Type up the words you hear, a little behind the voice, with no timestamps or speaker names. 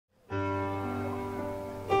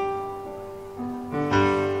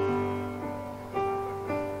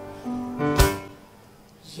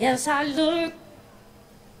Yes, I look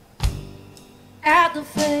at the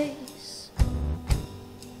face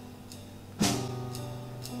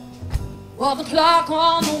of the clock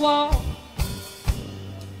on the wall.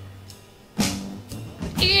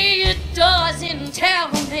 It doesn't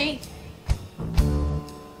tell me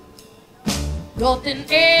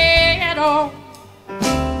nothing at all.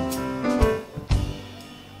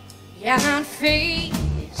 Yeah, that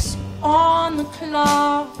face on the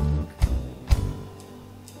clock,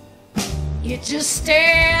 it just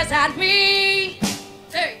stares at me.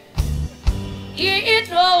 Hey, it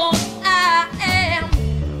knows I am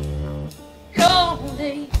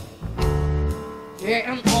lonely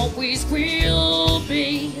and always will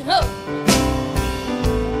be. Oh.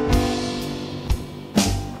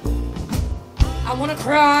 I wanna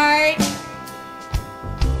cry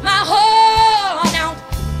my heart out.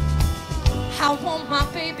 I want my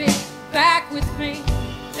baby back with me.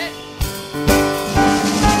 Hey.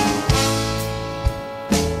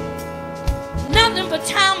 Nothing but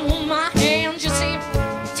time on my hands, you see.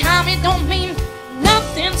 Time, it don't mean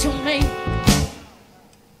nothing to me.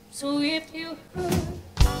 So if you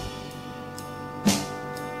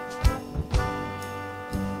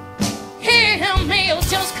hear me,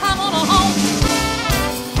 just come on home.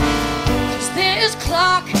 'Cause this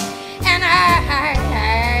clock and I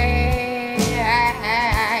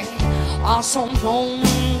are so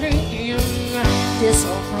lonely in this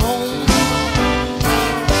room.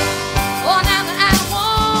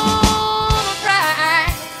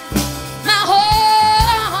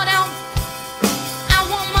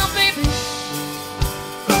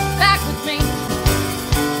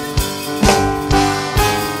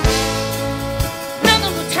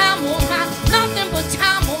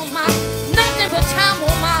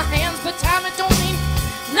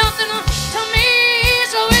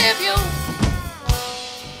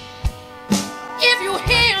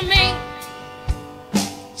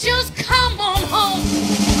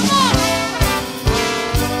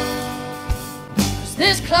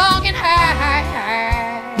 This clock and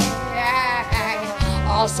I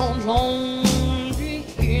are so lonely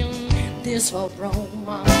in this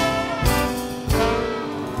aroma.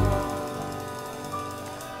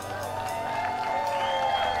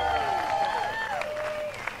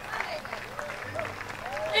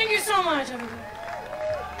 Thank you so much, everybody.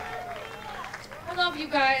 I love you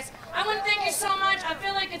guys. I want to thank you so much. I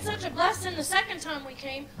feel like it's such a blessing the second time we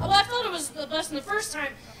came. Well, I thought it was a blessing the first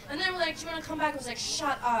time. And then we're like, do you want to come back? I was like,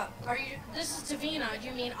 shut up. This is Davina. Do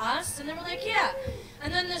you mean us? And then we're like, yeah.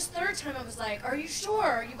 And then this third time I was like, are you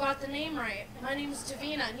sure you got the name right? My name is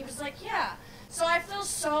Davina. And he was like, yeah. So I feel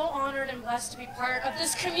so honored and blessed to be part of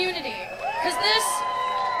this community. Because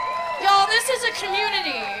y'all, this is a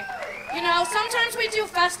community. You know, sometimes we do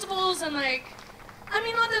festivals and like, I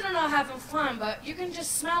mean, not that they're not having fun, but you can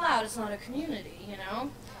just smell out it's not a community, you know?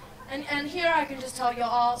 And here I can just tell you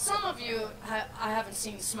all, some of you I haven't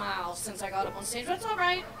seen smile since I got up on stage, but it's all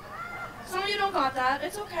right. Some of you don't got that.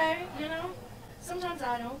 It's okay, you know? Sometimes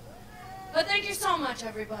I don't. But thank you so much,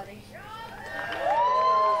 everybody.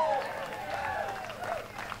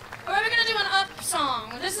 We're going to do an up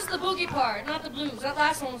song. This is the boogie part, not the blues. That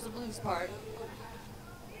last one was the blues part.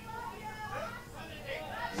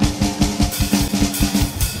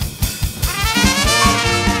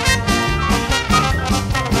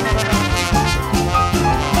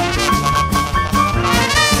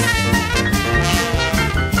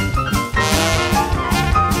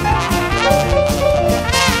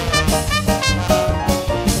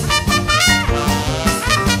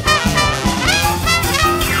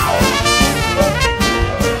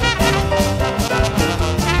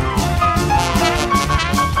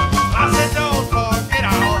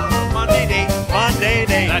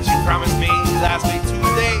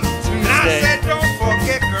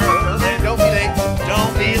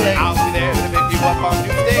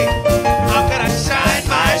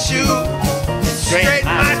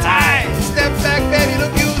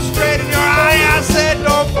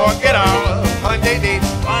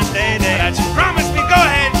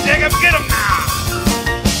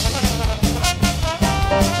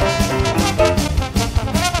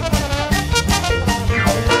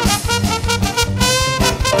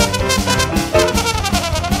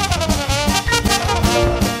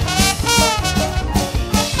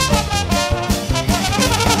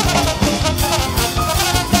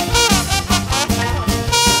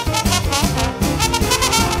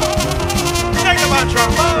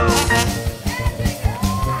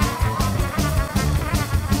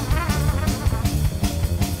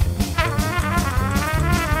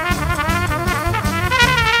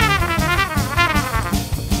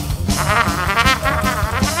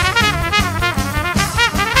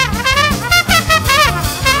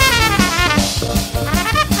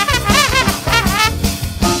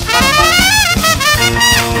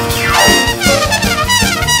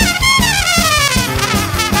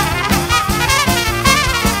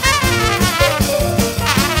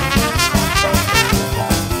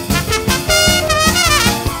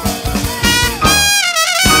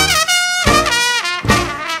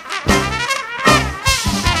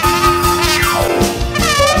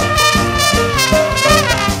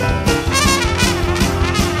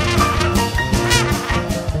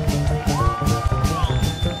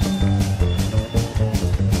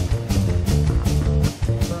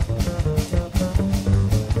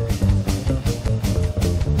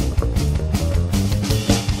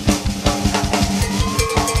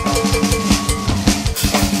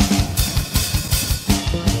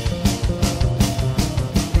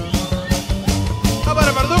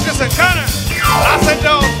 said,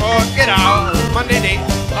 don't forget our Monday date.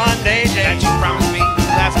 Monday That date. you promised me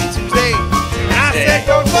last week Tuesday. And I said,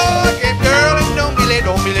 don't forget, girl, and don't be late,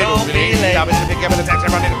 don't be late, don't be late. I'll be to pick up in the taxi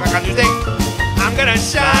around 8 o'clock on Tuesday. I'm gonna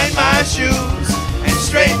shine my shoes and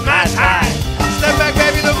straighten my tie. Step back,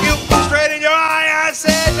 baby, look you straight in your eye. I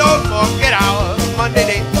said, don't forget our Monday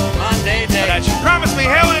date. Monday date. That you promised me,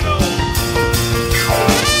 here we go.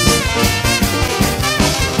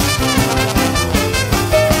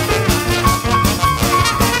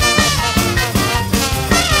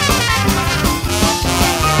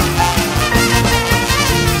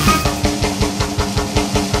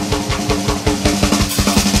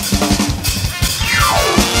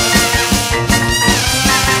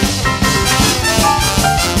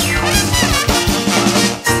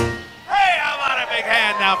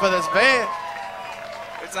 For this band.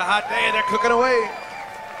 It's a hot day and they're cooking away.